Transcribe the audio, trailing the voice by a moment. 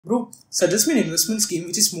Bro, suggest me an investment scheme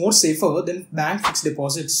which is more safer than bank fixed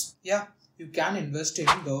deposits. Yeah, you can invest in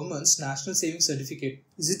government's National Savings Certificate.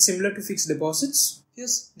 Is it similar to fixed deposits?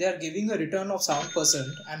 Yes, they are giving a return of 7%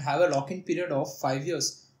 and have a lock-in period of 5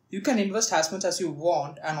 years. You can invest as much as you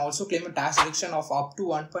want and also claim a tax deduction of up to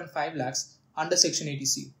 1.5 lakhs under Section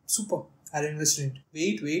 80C. Super, I'll invest in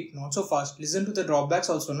it. Wait, not so fast. Listen to the drawbacks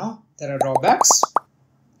also now. There are drawbacks.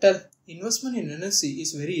 Tell. Investment in NSC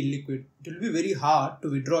is very illiquid. It will be very hard to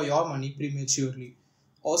withdraw your money prematurely.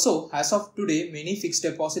 Also, as of today, many fixed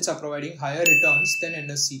deposits are providing higher returns than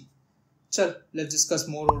NSC. Chal, let's discuss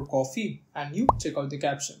more over coffee and you check out the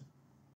caption.